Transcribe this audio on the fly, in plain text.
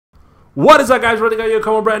What is up, guys? Ready to go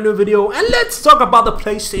come a brand new video, and let's talk about the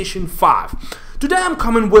PlayStation 5. Today I'm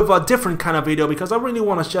coming with a different kind of video because I really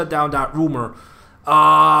want to shut down that rumor.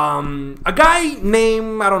 A guy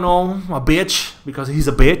named, I don't know, a bitch, because he's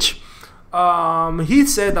a bitch. He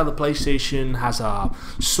said that the PlayStation has a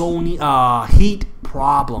Sony heat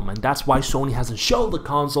problem, and that's why Sony hasn't showed the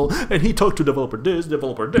console. And he talked to developer this,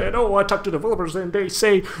 developer that. Oh, I talked to developers and they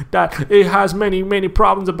say that it has many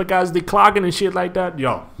problems because they clogging and shit like that.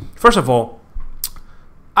 Yo, first of all,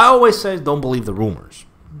 I always say don't believe the rumors.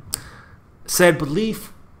 Said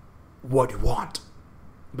believe what you want.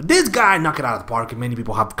 But this guy knocked it out of the park, and many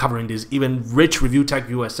people have covering this. Even Rich Review Tech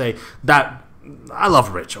USA. That I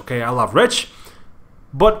love Rich. Okay, I love Rich.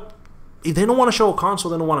 But if they don't want to show a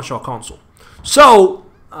console, they don't want to show a console. So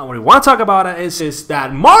what we want to talk about is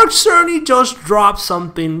that Mark Cerny just dropped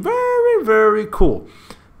something very cool.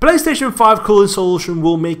 PlayStation 5 cooling solution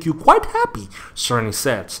will make you quite happy, Cerny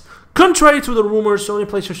says. Contrary to the rumors, Sony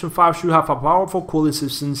PlayStation 5 should have a powerful cooling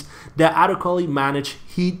systems that adequately manage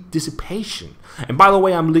heat dissipation. And by the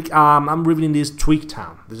way, I'm reading this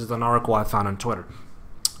Tweaktown. This is an article I found on Twitter.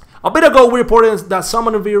 A bit ago, we reported that some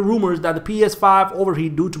unreal rumors that the PS5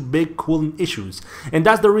 overheat due to big cooling issues, and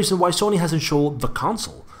that's the reason why Sony hasn't shown the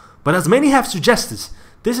console. But as many have suggested,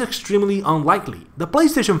 this is extremely unlikely. The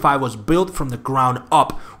PlayStation 5 was built from the ground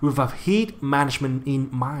up with a heat management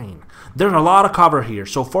in mind. There's a lot of cover here,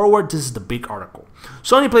 so forward, this is the big article.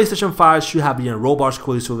 Sony PlayStation 5 should have a robust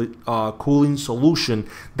cooling solution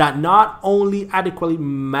that not only adequately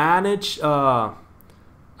manage to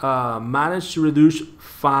reduce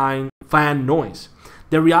fan noise.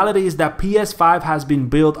 The reality is that PS5 has been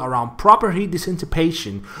built around proper heat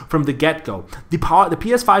dissipation from the get-go. The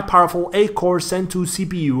PS5 powerful 8-core Zen 2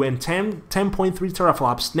 CPU and 10.3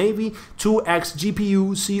 teraflops Navy 2X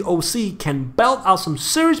GPU COC can belt out some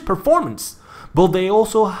serious performance, but they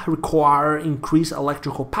also require increased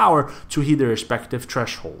electrical power to hit their respective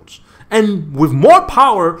thresholds. And with more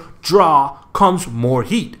power draw comes more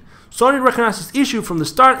heat. Sony recognized this issue from the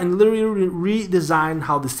start and literally redesigned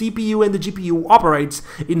how the CPU and the GPU operates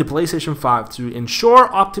in the PlayStation 5 to ensure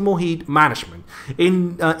optimal heat management.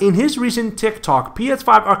 In his recent TikTok,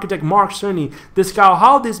 PS5 architect Mark Cerny discussed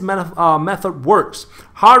how this method works.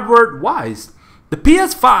 Hardware-wise, the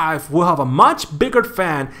PS5 will have a much bigger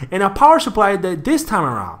fan and a power supply this time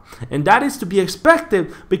around, and that is to be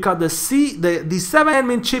expected because the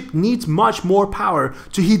 7nm chip needs much more power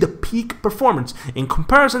to hit the peak performance. In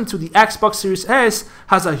comparison to the Xbox Series S,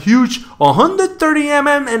 has a huge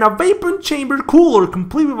 130mm and a vapor chamber cooler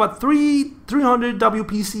complete with a 300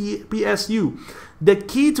 WPC PSU. The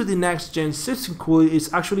key to the next-gen system cooling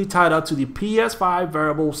is actually tied up to the PS5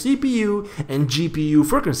 variable CPU and GPU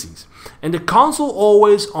frequencies. And the console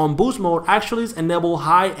always on boost mode actually enable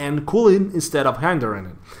high-end cooling instead of handling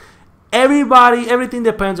it. Everything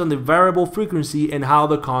depends on the variable frequency, and how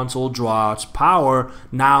the console draws power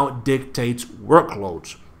now dictates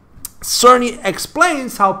workloads. Cerny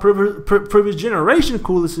explains how previous generation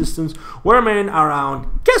cooling systems were made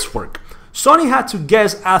around guesswork. Sony had to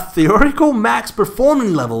guess at theoretical max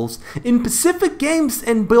performance levels in specific games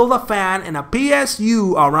and build a fan and a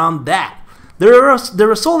PSU around that. The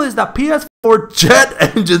result is that PS4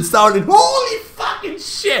 jet engine sounded holy fucking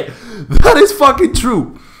shit. That is fucking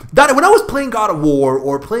true. That when I was playing God of War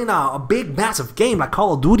or playing a big massive game like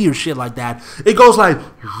Call of Duty or shit like that, it goes like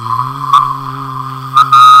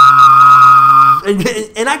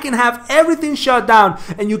and I can have everything shut down,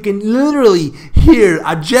 and you can literally hear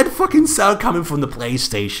a jet fucking sound coming from the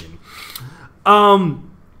PlayStation.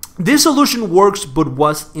 This solution works but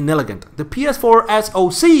was inelegant. The PS4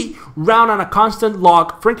 SoC ran on a constant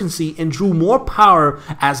log frequency and drew more power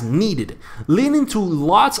as needed, leading to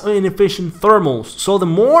lots of inefficient thermals. So the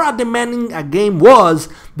more demanding a game was,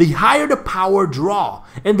 the higher the power draw,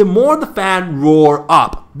 and the more the fan roar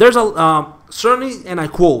up. There's certainly, and I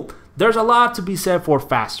quote, "There's a lot to be said for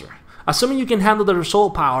faster. Assuming you can handle the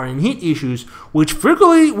result power and heat issues, which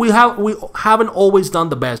frequently we haven't always done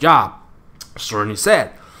the best job," Cerny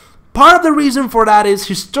said. Part of the reason for that is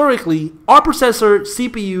historically, our processor,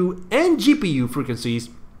 CPU, and GPU frequencies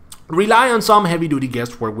rely on some heavy-duty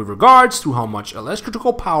guesswork with regards to how much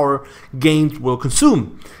electrical power games will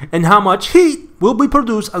consume and how much heat will be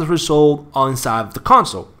produced as a result inside of the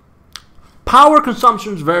console. Power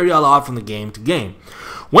consumptions vary a lot from the game to game.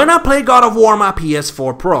 When I play God of War on my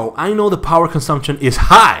PS4 Pro, I know the power consumption is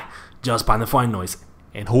high just by the fine noise.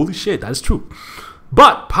 And holy shit, that's true.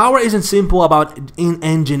 But power isn't simple about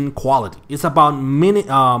in-engine quality. It's about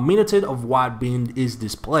minitude of what is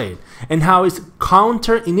displayed and how it's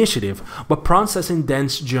counter-initiative, but processing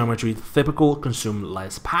dense geometry typically consume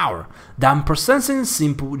less power than processing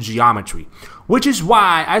simple geometry. Which is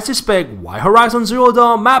why I suspect why Horizon Zero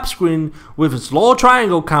Dawn map screen with its low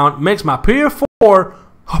triangle count makes my PS4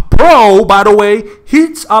 Pro, by the way,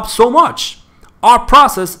 heats up so much. Our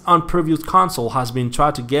process on previous console has been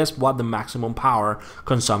trying to guess what the maximum power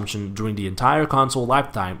consumption during the entire console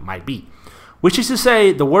lifetime might be, which is to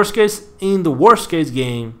say the worst case in the worst case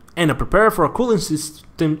game and to prepare for a cooling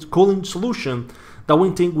solution that we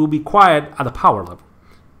think will be quiet at the power level.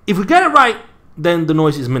 If we get it right, then the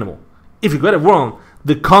noise is minimal. If we get it wrong,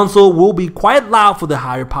 the console will be quite loud for the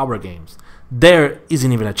higher power games. There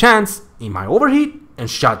isn't even a chance it might overheat and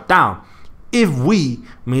shut down if we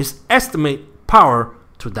misestimate power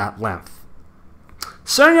to that length.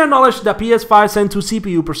 Cerny acknowledged that PS5 Zen 2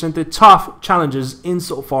 CPU presented tough challenges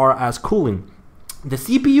insofar as cooling. The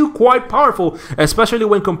CPU quite powerful, especially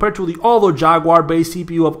when compared to the older Jaguar-based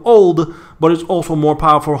CPU of old, but it's also more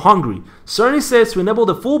powerful hungry. Cerny says to enable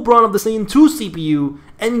the full brunt of the Zen 2 CPU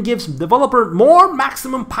and gives developer more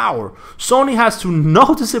maximum power, Sony has to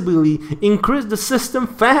noticeably increase the system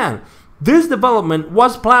fan. This development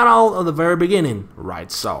was planned out at the very beginning,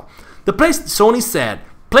 right? So Sony said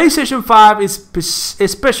PlayStation 5 is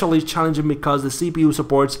especially challenging because the CPU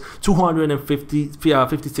supports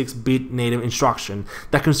 256-bit native instruction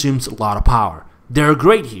that consumes a lot of power. They're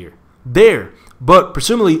great here, but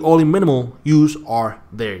presumably only minimal use are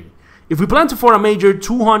there. If we plan for a major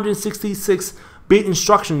 266-bit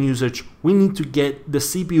instruction usage, we need to get the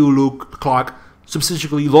CPU clock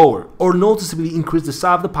substantially lower or noticeably increase the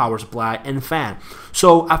size of the power supply and fan.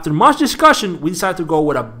 So after much discussion, we decided to go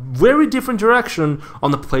with a very different direction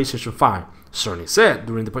on the PlayStation 5. Cerny said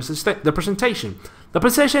during the presentation. The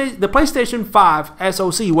PlayStation 5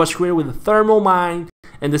 SoC was created with the thermal mind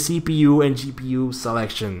and the CPU and GPU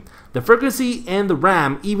selection. The frequency and the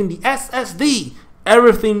RAM, even the SSD,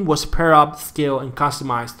 everything was paired up, scaled, and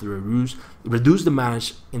customized to reduce the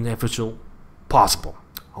damage in the efficient possible.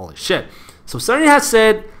 Holy shit. So Cerny has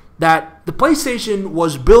said that the PlayStation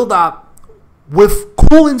was built up with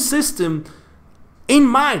cooling system in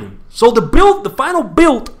mind. So the final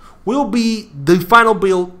build will be the final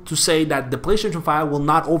build to say that the PlayStation 5 will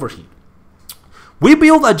not overheat. We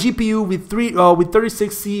built a GPU with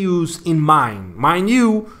 36 CUs in mind. Mind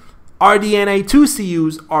you, RDNA 2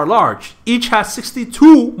 CUs are large. Each has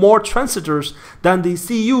 62 more transistors than the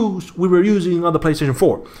CUs we were using on the PlayStation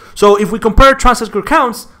 4. So if we compare transistor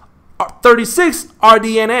counts, 36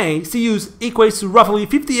 RDNA CUs equates to roughly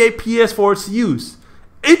 58 PS4 CUs.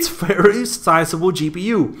 It's very sizable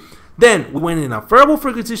GPU. Then we went in a variable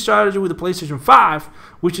frequency strategy with the PlayStation 5,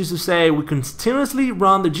 which is to say we continuously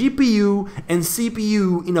run the GPU and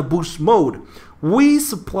CPU in a boost mode. We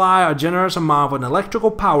supply a generous amount of electrical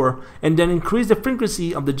power and then increase the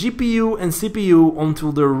frequency of the GPU and CPU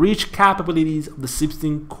until they reach capabilities of the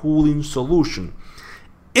system cooling solution.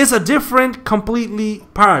 It's a different completely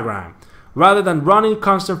paradigm. Rather than running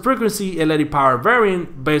constant frequency and letting power vary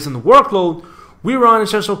based on the workload, we run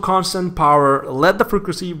essential constant power, let the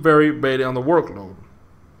frequency vary based on the workload.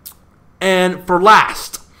 And for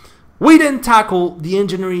last, we then tackle the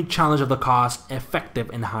engineering challenge of the cost-effective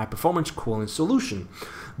and high-performance cooling solution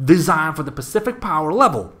designed for the specific power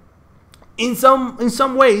level. In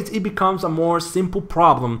some ways, it becomes a more simple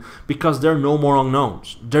problem because there are no more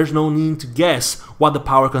unknowns. There's no need to guess what the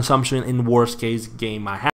power consumption in worst-case game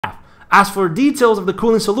might have. As for details of the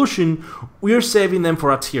cooling solution, we are saving them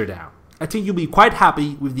for a teardown. I think you'll be quite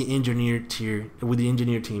happy with the engineer team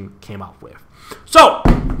came up with. So,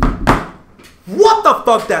 what the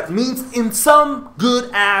fuck that means in some good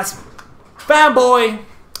ass fanboy,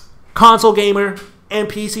 console gamer, and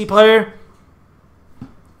PC player?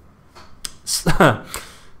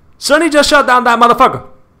 Sony just shut down that motherfucker.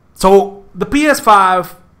 So the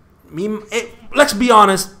PS5, let's be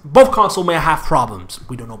honest, both consoles may have problems.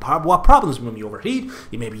 We don't know what problems may be overheat.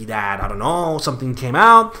 It may be that, I don't know, something came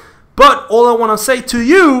out. But all I want to say to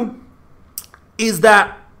you is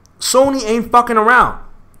that Sony ain't fucking around.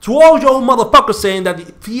 To all your motherfuckers saying that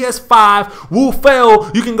the PS5 will fail,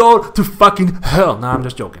 you can go to fucking hell. Nah, I'm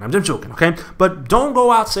just joking, okay? But don't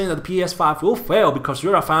go out saying that the PS5 will fail because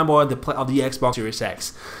you're a fanboy of the Xbox Series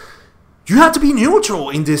X. You have to be neutral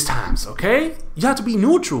in these times, okay? You have to be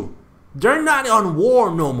neutral. They're not on war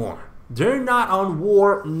no more.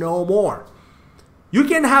 You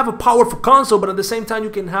can have a powerful console, but at the same time, you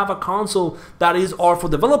can have a console that is all for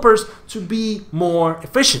developers to be more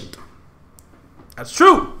efficient. That's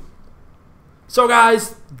true. So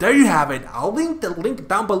guys, there you have it. I'll link the link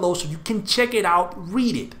down below so you can check it out,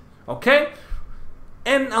 read it, okay?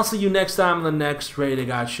 And I'll see you next time on the next Ready to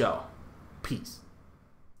God show. Peace.